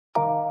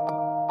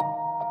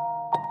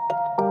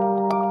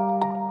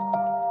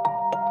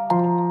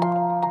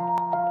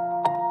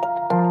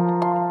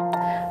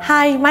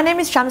Hi, my name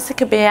is Shamsa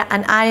Kabir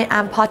and I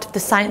am part of the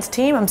science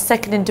team. I'm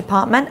second in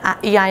department at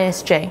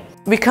EISJ.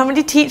 We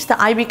currently teach the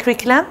IB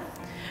curriculum,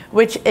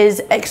 which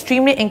is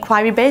extremely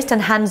inquiry-based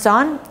and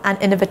hands-on and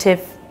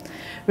innovative.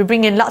 We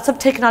bring in lots of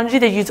technology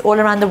they use all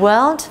around the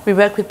world. We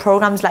work with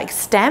programs like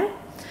STEM,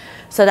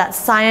 so that's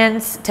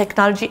science,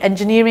 technology,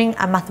 engineering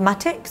and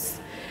mathematics.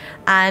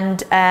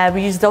 And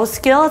we use those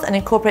skills and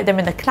incorporate them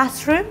in the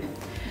classroom.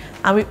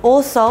 And we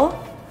also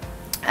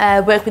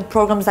work with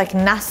programs like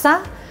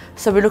NASA.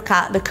 So we look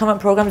at the current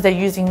programs they're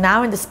using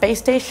now in the space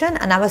station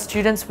and our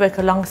students work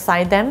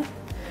alongside them.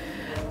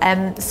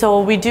 So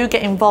we do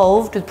get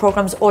involved with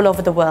programs all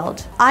over the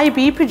world.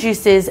 IB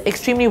produces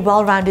extremely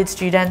well-rounded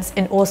students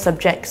in all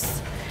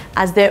subjects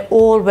as they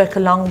all work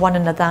along one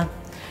another.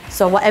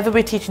 So whatever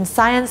we teach in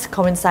science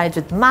coincides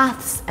with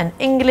maths and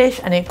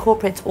English and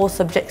incorporates all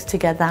subjects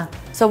together.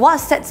 So what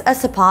sets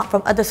us apart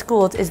from other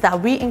schools is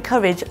that we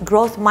encourage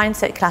growth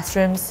mindset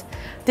classrooms.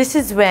 This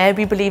is where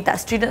we believe that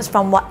students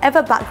from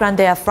whatever background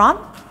they are from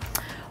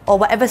or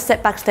whatever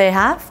setbacks they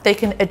have, they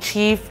can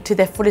achieve to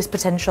their fullest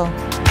potential.